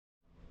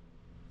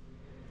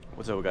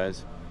What's up,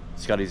 guys?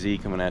 Scotty Z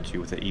coming at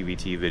you with an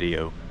EVT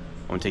video.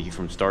 I'm going to take you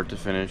from start to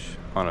finish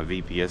on a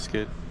VPS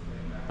kit,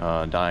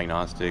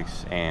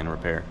 diagnostics, and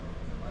repair.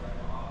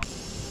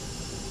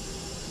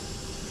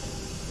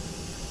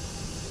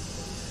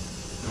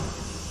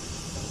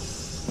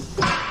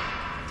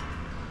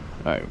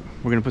 Alright,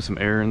 we're going to put some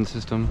air in the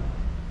system.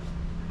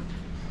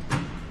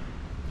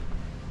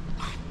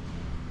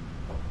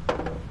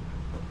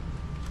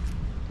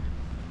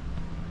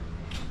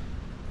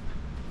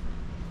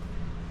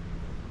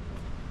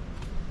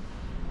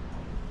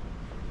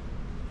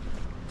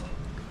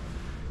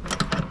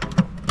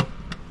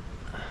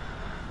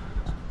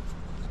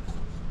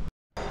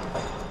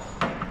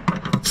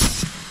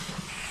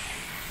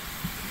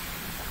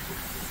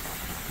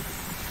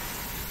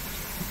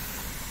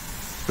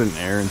 Putting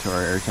air into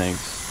our air tanks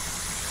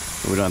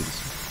so we don't have to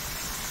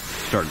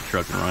start the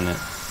truck and run it.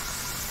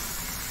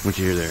 Once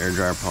you hear the air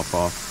dryer pop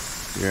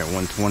off, you're at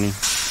 120. There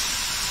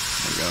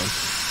it goes.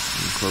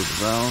 And close the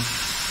valve.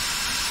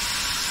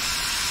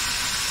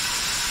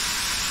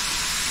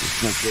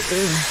 Disconnect the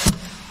air.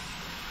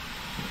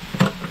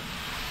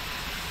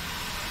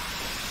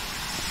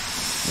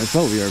 That's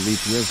all we are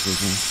VPS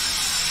system.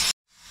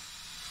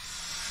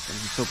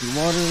 Some soapy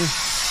water.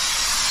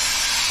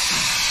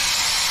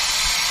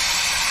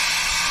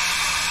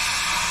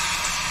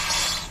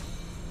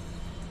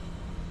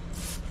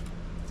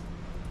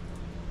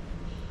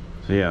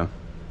 So yeah,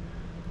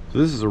 so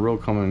this is a real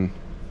common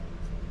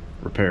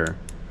repair.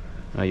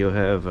 You'll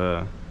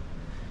have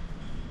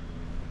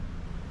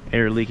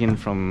air leaking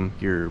from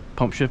your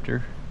pump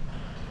shifter.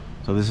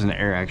 So this is an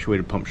air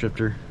actuated pump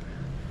shifter.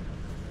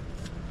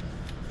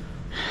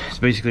 It's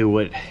basically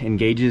what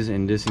engages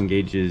and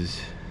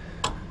disengages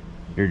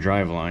your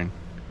drive line.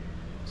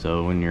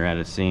 So when you're at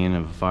a scene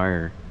of a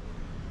fire,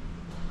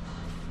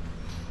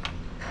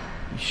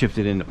 you shift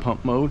it into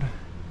pump mode,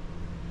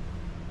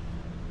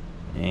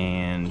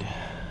 and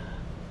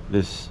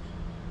this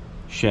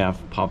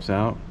shaft pops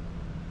out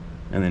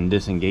and then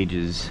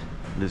disengages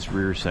this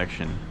rear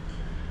section.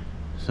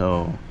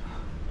 So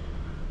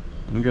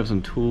let me grab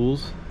some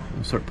tools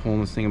and start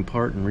pulling this thing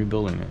apart and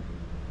rebuilding it.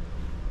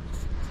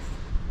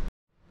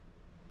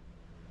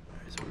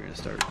 Alright, so we're gonna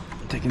start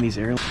taking these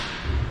air.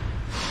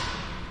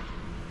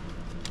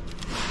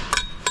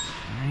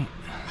 Alright,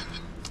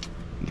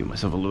 give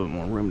myself a little bit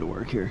more room to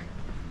work here.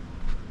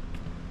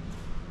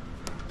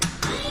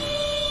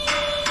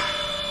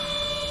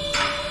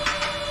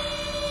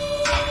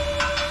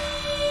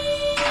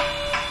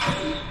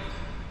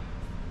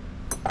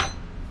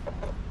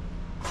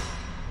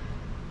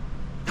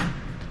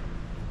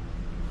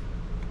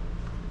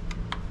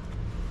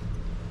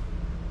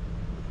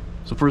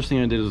 So first thing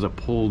I did is I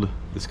pulled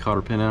this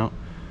cotter pin out.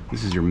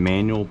 This is your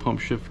manual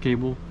pump shift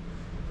cable.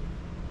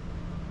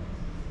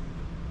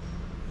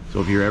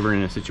 So if you're ever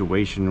in a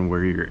situation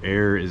where your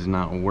air is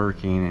not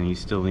working and you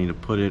still need to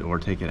put it or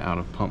take it out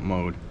of pump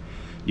mode,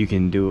 you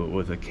can do it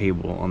with a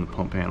cable on the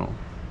pump panel.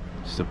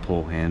 Just a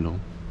pull handle.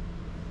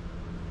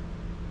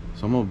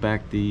 So I'm gonna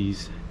back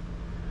these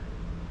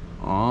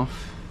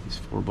off, these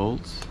 4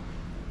 bolts.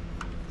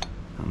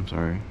 I'm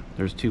sorry,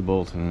 there's 2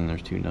 bolts and then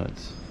there's 2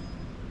 nuts.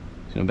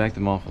 So I'm gonna back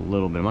them off a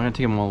little bit. I'm not gonna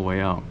take them all the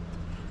way out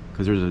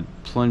because there's a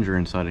plunger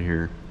inside of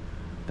here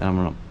that I'm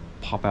gonna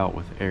pop out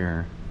with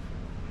air.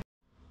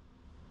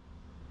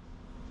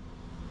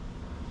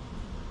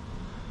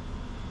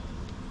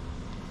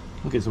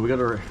 Okay, so we got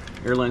our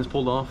air lines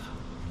pulled off.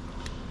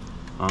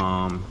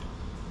 Front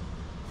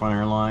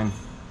air line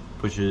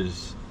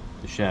pushes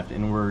the shaft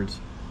inwards,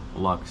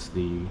 locks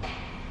the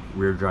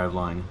rear drive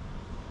line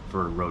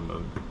for road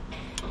mode.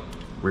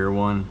 Rear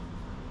one,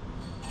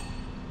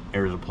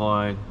 air is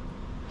applied.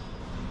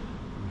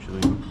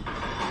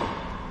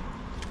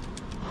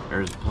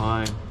 Air is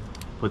applied,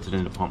 puts it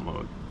into pump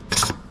mode.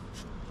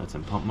 That's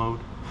in pump mode.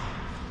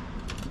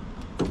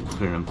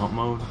 Put it in pump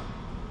mode.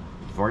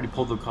 We've already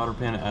pulled the cotter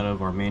pin out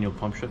of our manual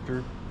pump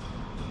shifter.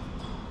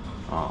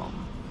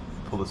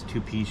 Pull this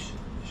 2-piece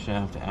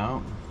shaft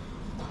out.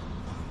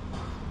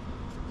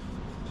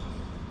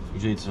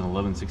 Usually it's an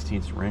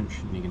 11/16 wrench,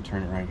 and you can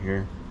turn it right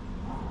here.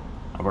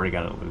 I've already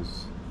got it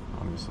loose,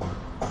 obviously.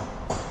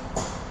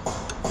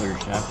 Pull your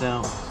shaft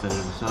out, set it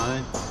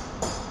aside.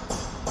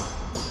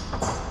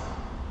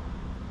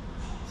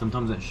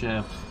 Sometimes that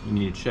shaft, you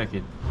need to check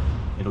it.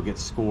 It'll get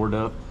scored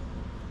up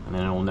and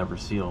then it will never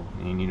seal,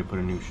 and you need to put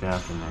a new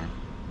shaft in there.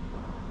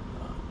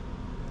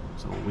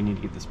 So we need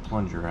to get this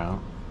plunger out.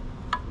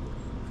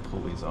 Pull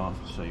these off,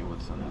 I'll show you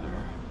what's under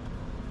there.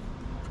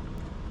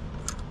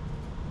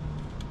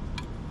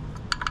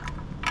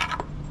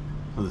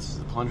 So this is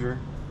the plunger,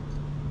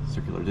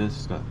 circular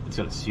disc. It's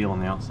got a seal on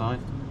the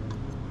outside.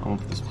 I'm gonna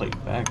put this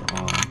plate back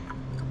on.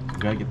 You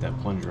gotta get that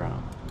plunger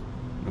out.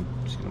 I'm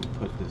just gonna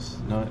put this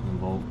nut and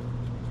bolt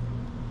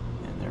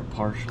in there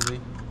partially,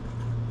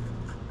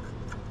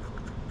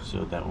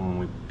 so that when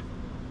we're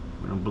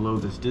gonna blow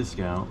this disc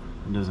out,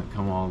 it doesn't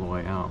come all the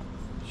way out,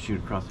 shoot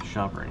across the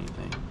shop or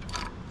anything.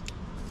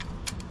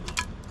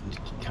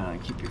 Just kind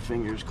of keep your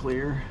fingers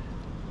clear.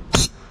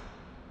 All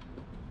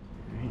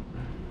right.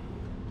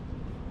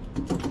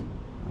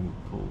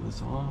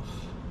 this off.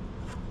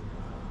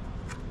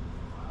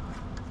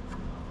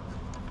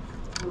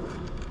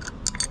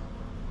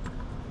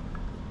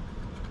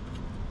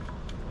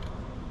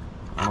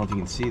 I don't know if you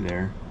can see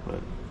there,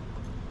 but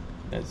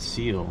that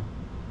seal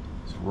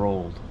is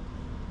rolled.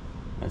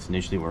 That's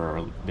initially where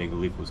our big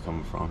leak was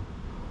coming from.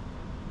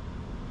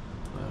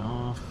 Put that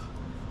off.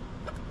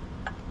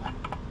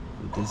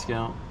 The disc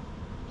out.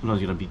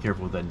 Sometimes you gotta be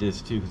careful with that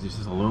disc too, because it's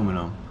just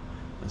aluminum.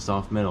 A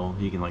soft metal,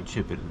 you can like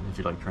chip it if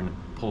you're like trying to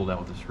pull it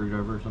out with a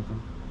screwdriver or something.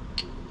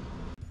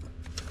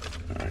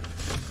 Alright,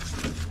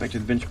 back to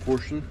the bench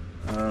portion.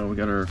 We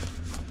got our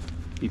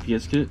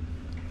VPS kit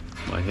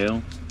by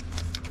Hale.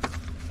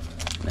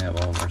 They have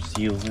all of our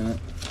seals in it.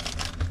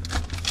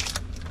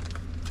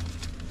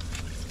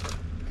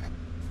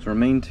 So our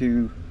main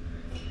two,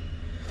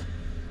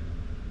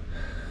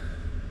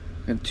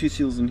 got two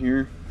seals in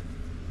here,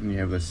 and you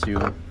have the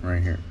seal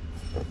right here.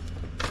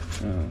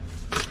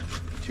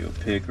 To a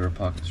pick or a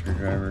pocket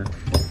screwdriver.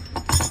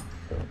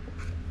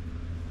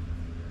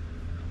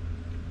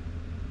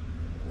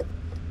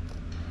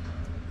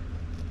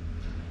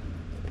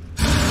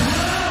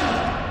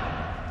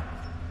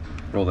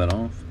 Roll that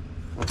off.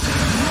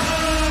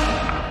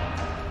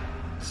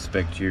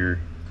 Inspect your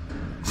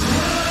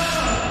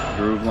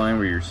groove line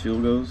where your seal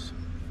goes.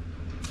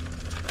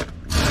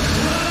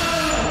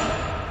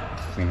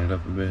 Clean it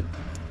up a bit.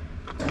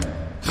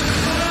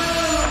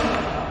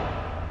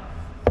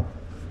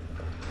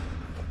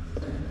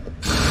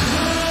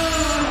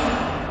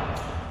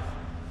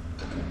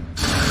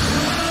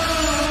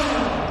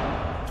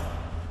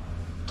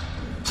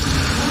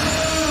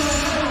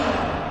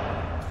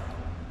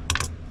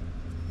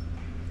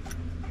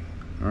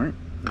 Alright,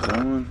 there's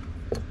that one.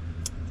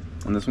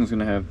 And this one's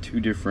gonna have two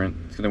different,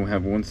 it's gonna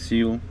have one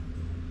seal,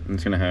 and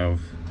it's gonna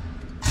have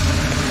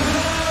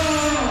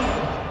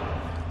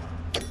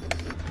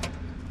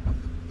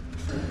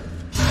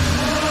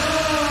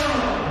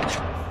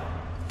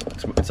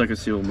it's like a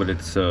seal, but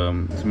it's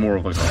more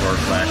of like a hard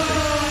plastic.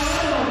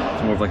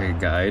 It's more of like a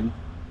guide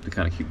to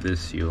kind of keep this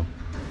seal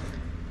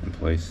in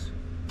place.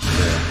 So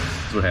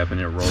that's what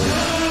happened, it rolled.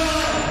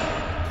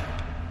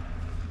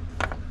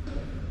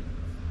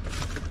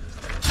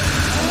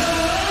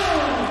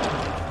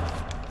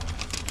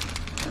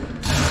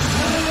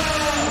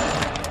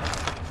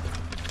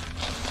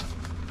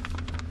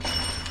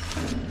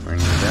 Bring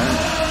it down.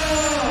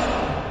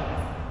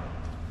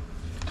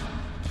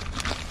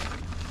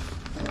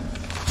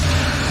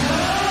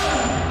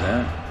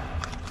 That.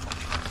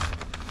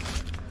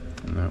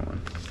 And that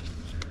one.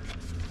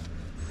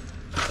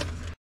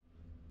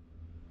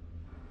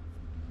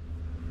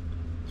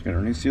 So got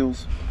our new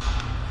seals.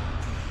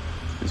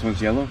 This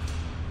one's yellow.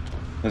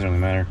 Doesn't really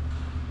matter.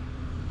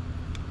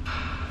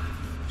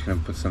 Just gonna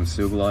put some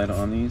seal glide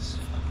on these.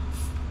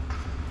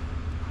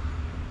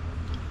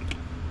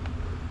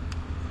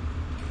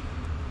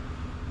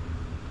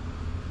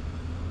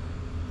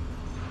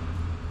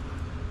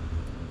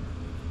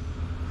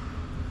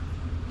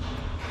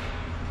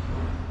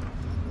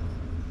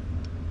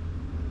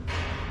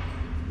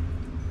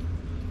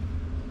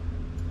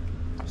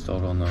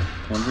 Installed on the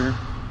plunger.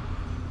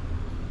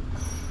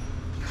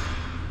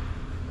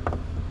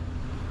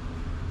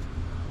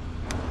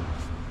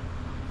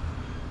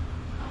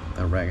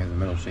 That rag has a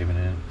metal shaving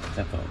in it.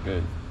 That felt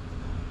good.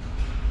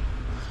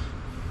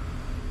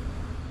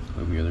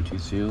 Move the other two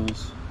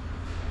seals.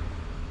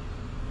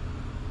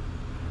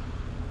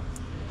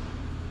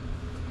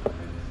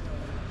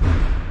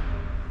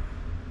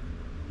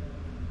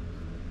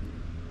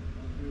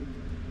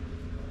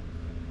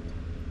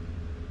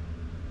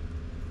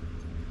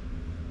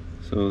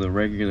 So the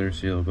regular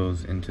seal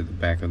goes into the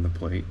back of the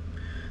plate.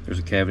 There's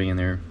a cavity in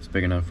there. It's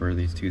big enough for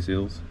these two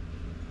seals.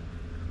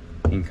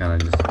 You can kind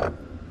of just put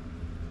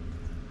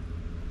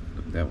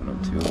that one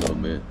up too a little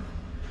bit.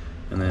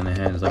 And then it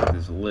has like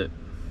this lip.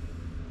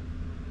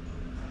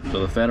 So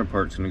the fatter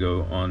part's going to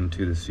go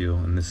onto the seal,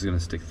 and this is going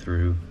to stick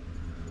through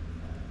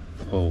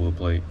the whole of the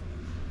plate.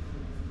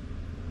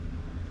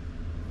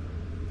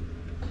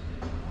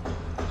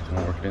 Just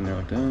going to work it in there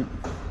like that.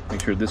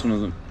 Make sure this one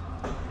doesn't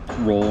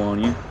roll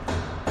on you.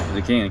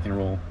 It can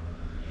roll.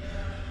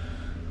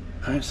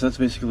 Alright, so that's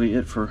basically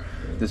it for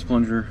this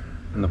plunger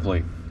and the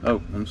plate.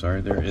 Oh, I'm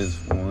sorry, there is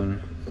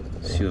one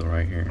seal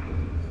right here.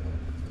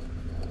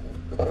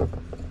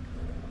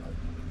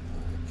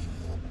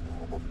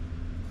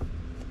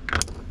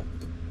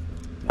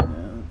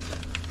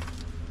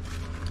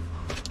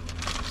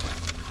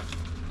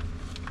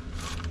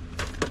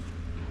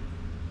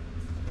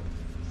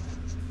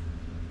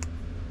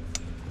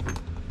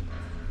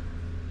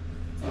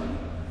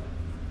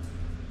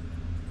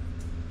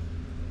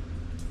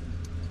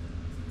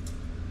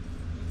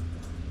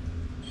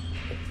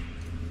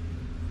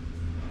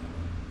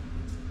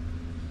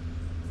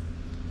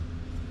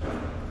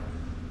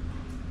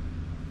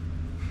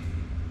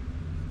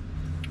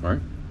 Right.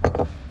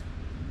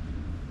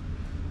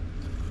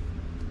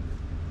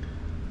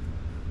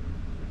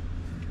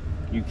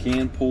 You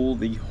can pull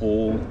the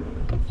whole.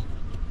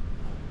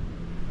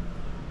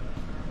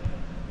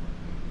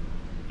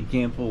 You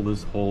can pull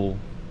this whole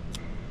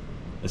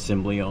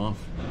assembly off,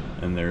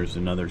 and there's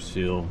another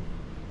seal,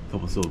 a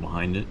couple seals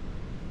behind it.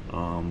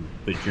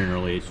 But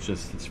generally it's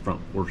just this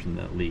front portion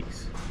that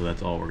leaks. So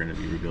that's all we're going to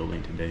be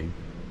rebuilding today.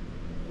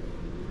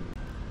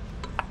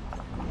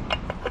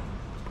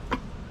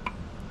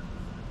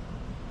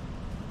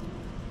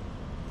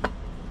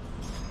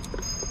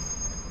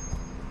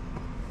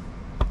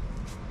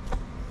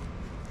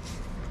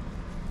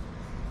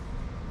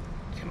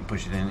 Just going to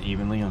push it in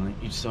evenly on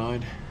each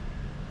side.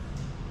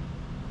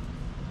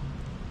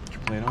 Put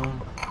your plate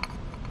on.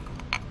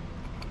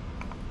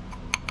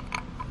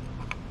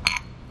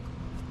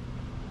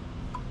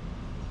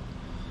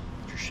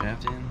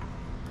 Shaft in.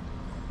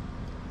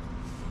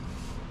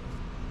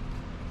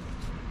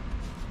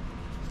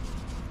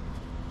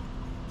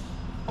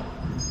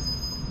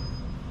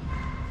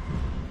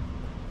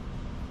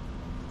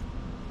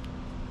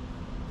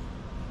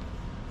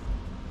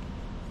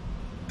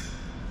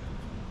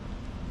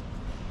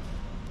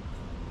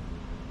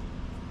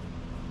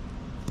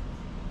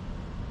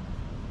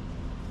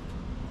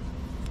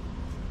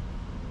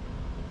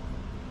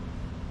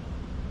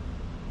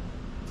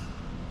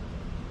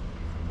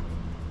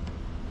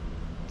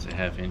 It's a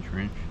 1/2-inch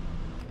wrench.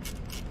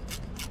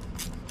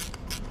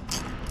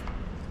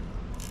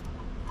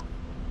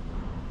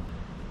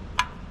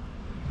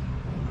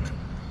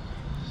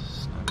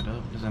 Snug it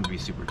up. Doesn't have to be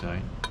super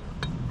tight.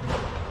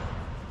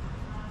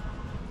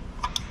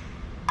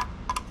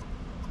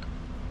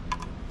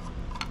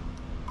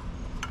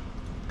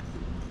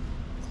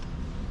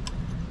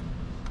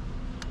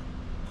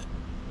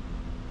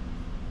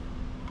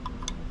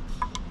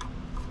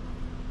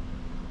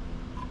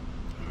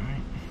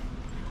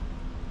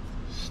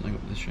 Snug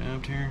up the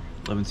shaft here,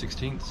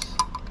 11/16.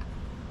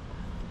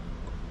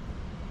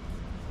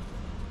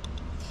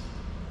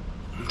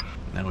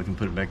 Now we can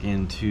put it back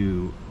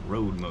into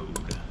road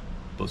mode.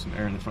 Blow some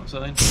air in the front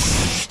side.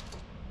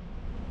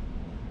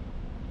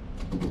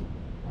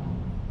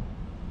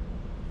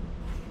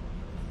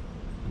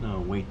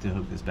 No, wait to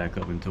hook this back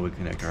up until we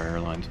connect our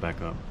airlines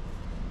back up.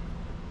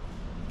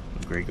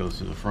 The gray goes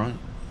to the front.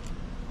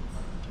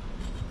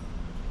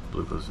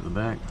 Blue goes to the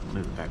back.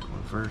 Leave the back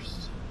one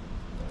first.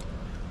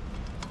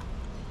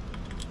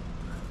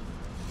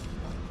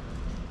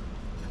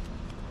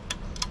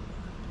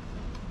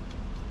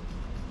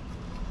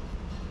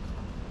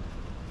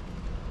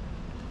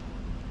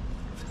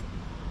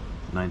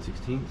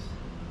 (9/16).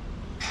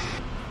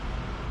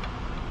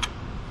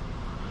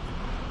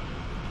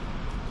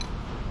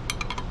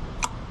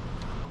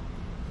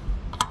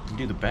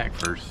 Do the back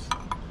first.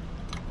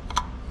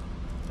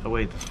 That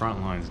way the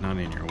front line's not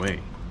in your way.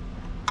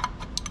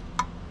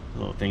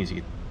 Little things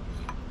you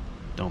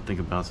don't think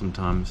about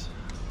sometimes.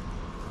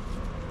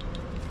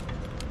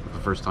 The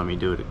first time you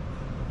do it, it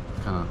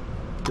kind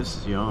of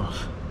pisses you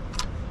off.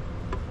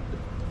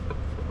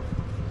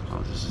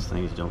 Oh, this is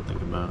things you don't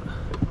think about.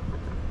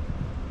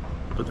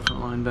 Put the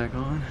front line back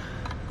on.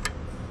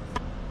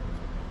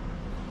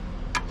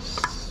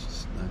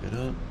 Snug it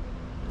up.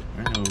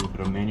 Alright, now we'll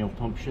put a manual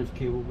pump shift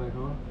cable back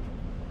on.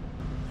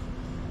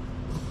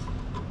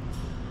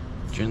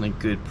 Generally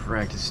good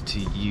practice to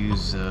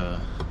use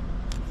a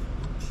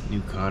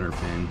new cotter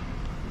pin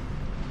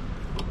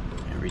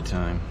every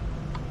time.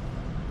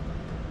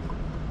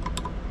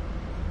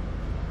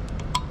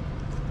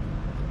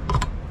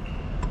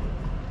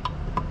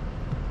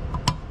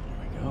 There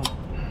we go.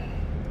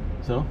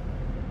 So,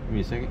 give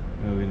me a second.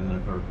 We'll get another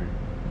cotter pin.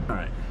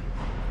 Alright.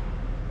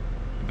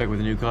 Back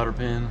with a new cotter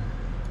pin.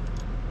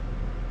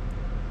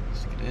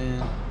 Stick it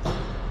in.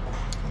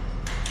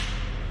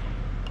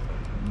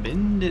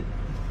 Bend it.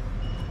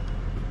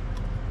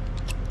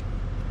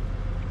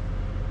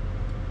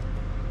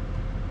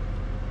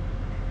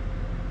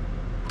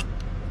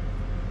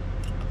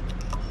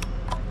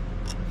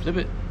 Flip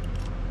it.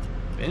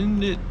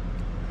 Bend it.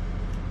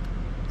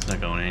 It's not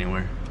going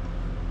anywhere.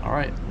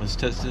 Alright, let's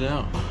test it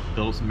out.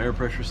 Build some air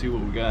pressure, see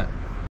what we got.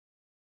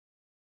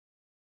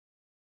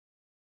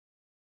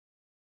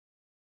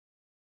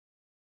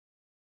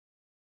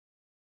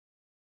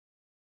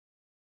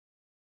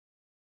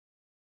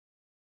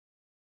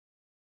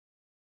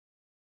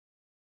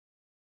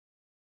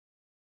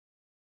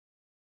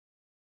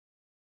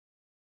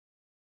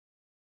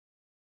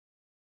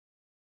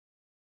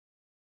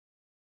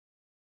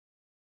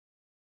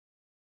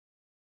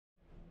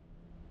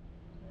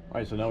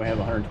 Alright, so now we have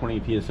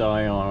 120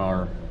 psi on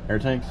our air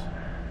tanks,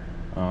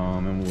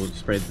 and we'll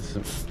spray this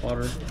with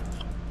water.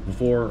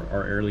 Before,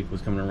 our air leak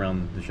was coming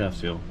around the shaft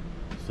seal,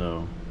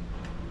 so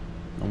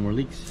no more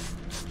leaks.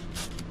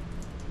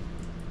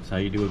 That's how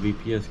you do a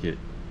VPS kit.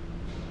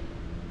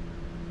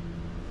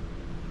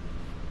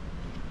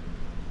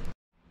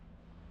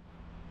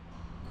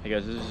 Hey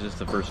guys, this is just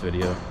the first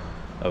video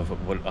of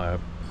what I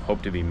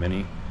hope to be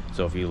many.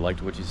 So if you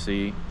liked what you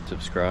see,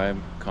 subscribe,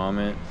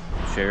 comment,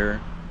 share,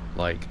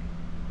 like.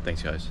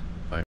 Thanks guys.